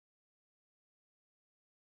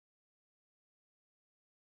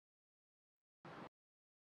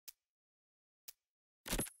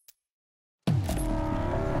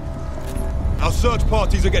search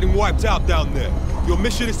parties are getting wiped out down there. Your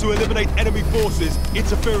mission is to eliminate enemy forces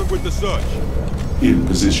interfering with the search. In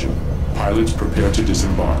position. Pilots prepare to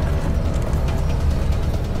disembark.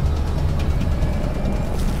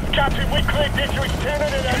 Captain, we cleared districts 10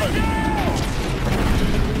 and 11.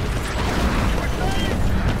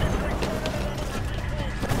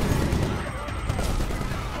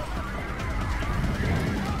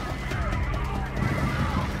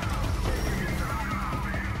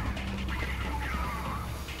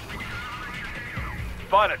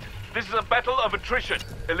 Violet, this is a battle of attrition.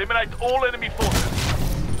 Eliminate all enemy forces.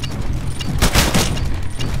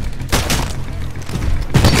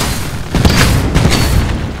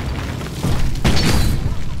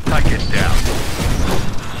 Take it down.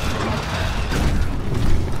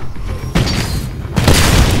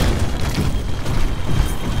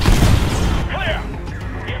 Clear!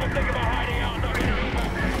 You ever think about hiding out in the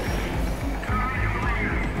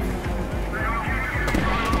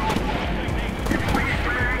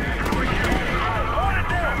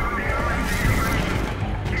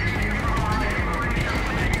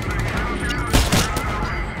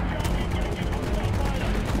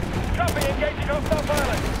Copy, engaging hostile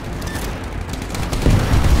pilot.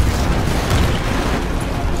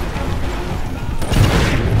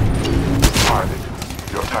 Pilot,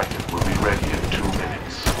 your Titan will be ready in 2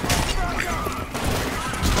 minutes.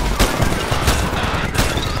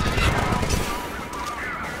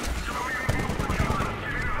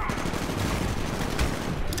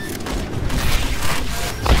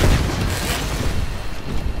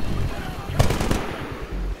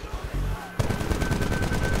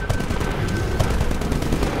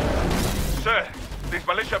 Sir, these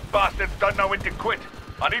militia bastards don't know when to quit.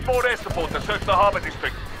 I need more air support to search the harbor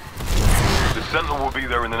district. The Sentinel will be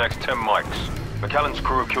there in the next 10 mics. McAllen's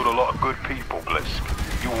crew have killed a lot of good people, Blisk.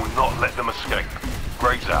 You will not let them escape.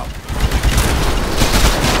 Graves out.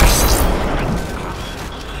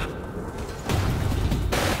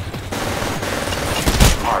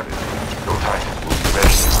 Pilot, your Titan will be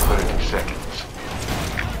ready in 30 seconds.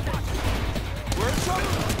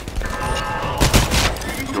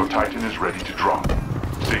 Your Titan is ready to drop.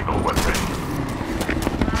 Signal when ready.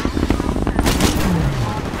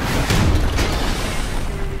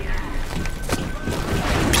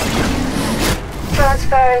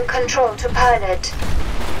 Transferring control to pilot.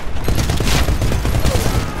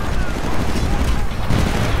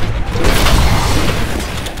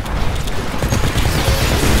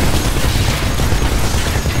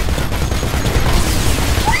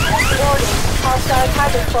 Warning, hostile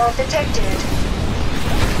pilot fall detected.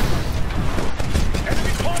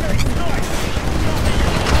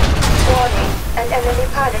 Warning, an enemy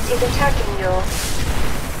pilot is attacking you.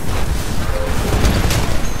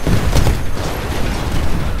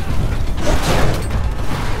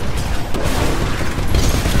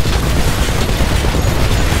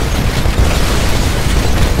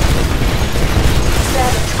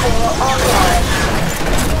 Damage core online.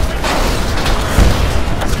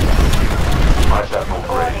 Vice Admiral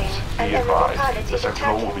Warning, Graves, an be enemy advised, pilot the is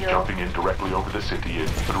Sentinel will attacking be you. jumping in directly over the city in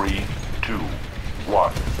 3, 2,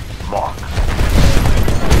 1, mark.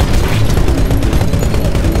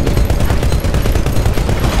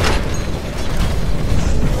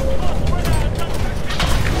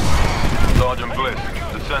 Sergeant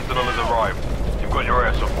Blisk, the Sentinel has arrived. You've got your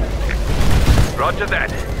air support. Roger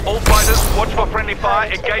that. All fighters, watch for friendly fire,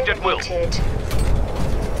 Pilot engage at will. eliminated.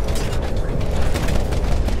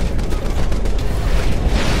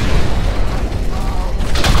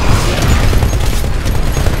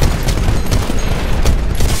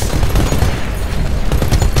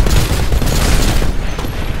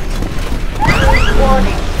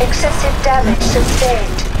 Warning, excessive damage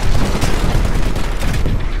sustained.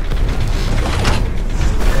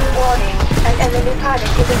 Warning, an enemy pilot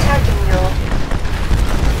is attacking you.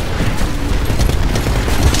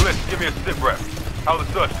 Blisk, give me a sit rep. How are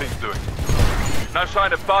the search teams doing? No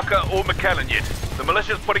sign of Barker or McAllen yet. The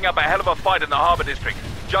militia's putting up a hell of a fight in the harbor district.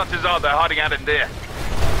 Chances are they're hiding out in there.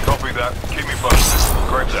 Copy that. Keep me posted.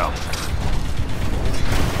 Graves out.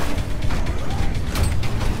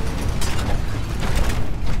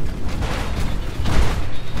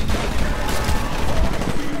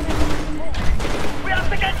 We have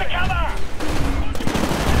to get to cover!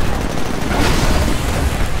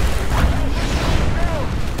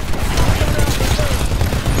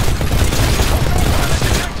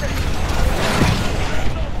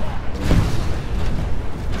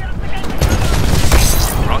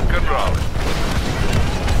 Rock and roll.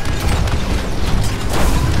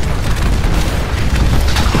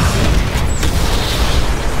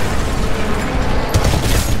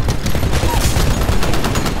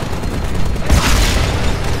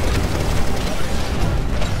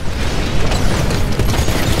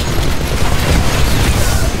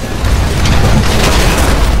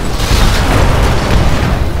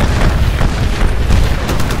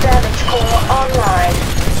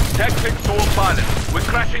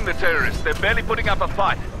 They're barely putting up a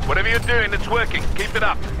fight. Whatever you're doing, it's working. Keep it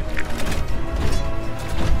up.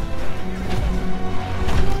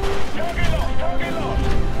 Target lost, target lost.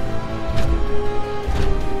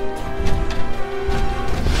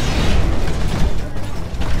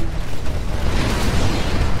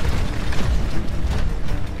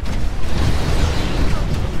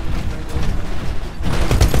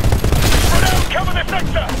 Cover the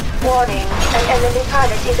sector! Warning, an enemy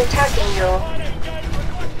pilot is attacking you.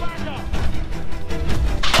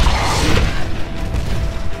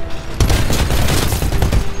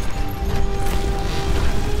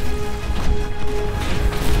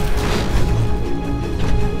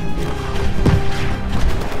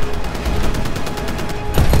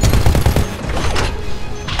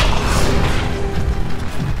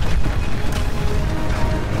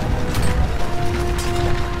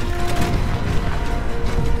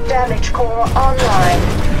 Damage core online.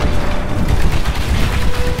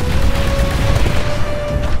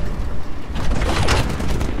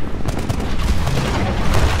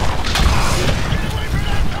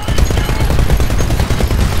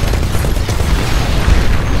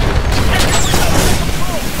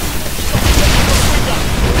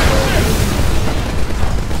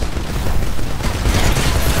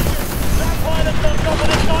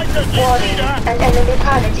 Warning, an enemy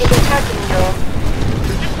pilot is attacking you.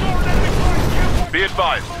 Be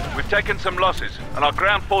advised, we've taken some losses, and our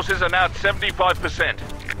ground forces are now at 75%.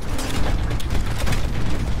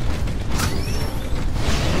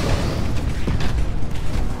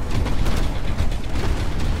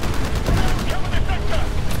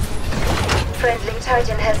 Friendly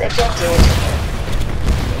Titan has ejected.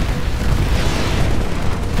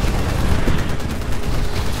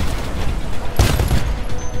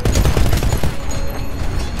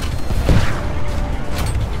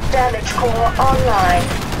 Damage core online.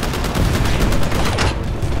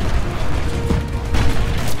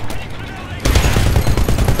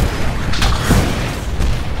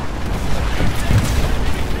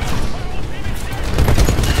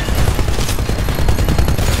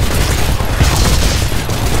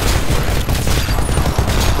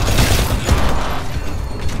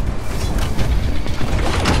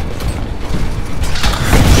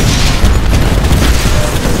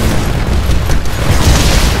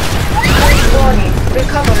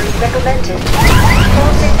 Recovery recommended.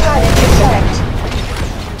 Forcing pilot eject.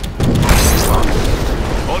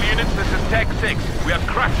 All units, this is Tech 6. We are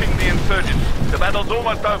crushing the insurgents. The battle's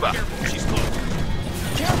almost over. She's close.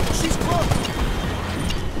 Careful, she's close.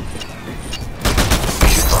 Be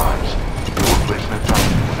advised, your replacement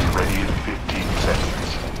Titan will be ready in 15 seconds.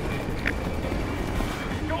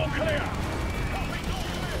 Door clear!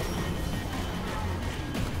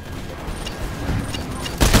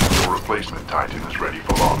 Your replacement Titan is ready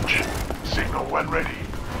for launch. Signal when ready.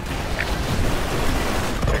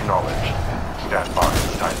 Acknowledged. Stand by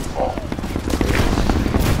for Titanfall.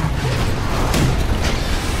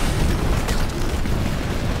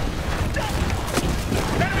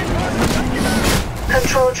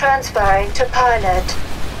 Control transferring to pilot.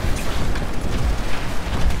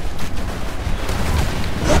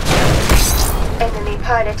 Enemy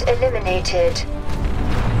pilot eliminated.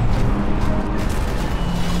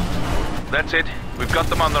 That's it. We've got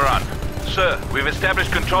them on the run. Sir, we've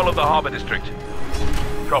established control of the harbor district.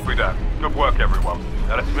 Copy that. Good work, everyone.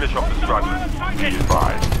 Now let's finish off the stragglers. Be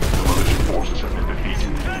advised, the militia forces have been defeated.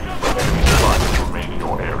 When enemy survivors remain in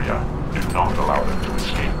your area, do not allow them to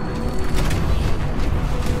escape.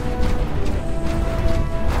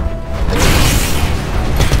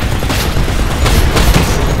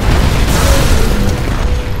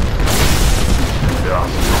 There are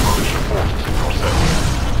still militia forces in your settlement.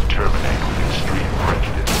 Terminate with extreme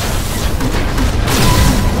prejudice.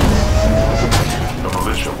 The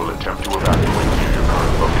militia will attempt to evacuate near your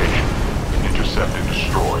current location. Intercept and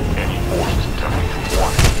destroy any forces attempting to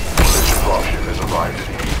warn you. Militia dropship has arrived at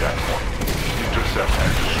the that point. Intercept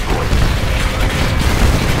and destroy it.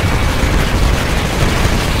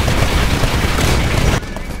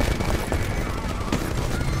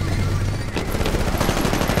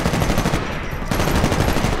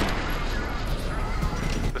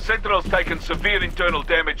 The Sentinel's taken severe internal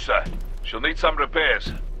damage, sir. She'll need some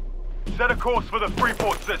repairs. Set a course for the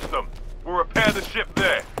Freeport system. We'll repair the ship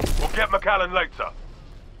there. We'll get McAllen later.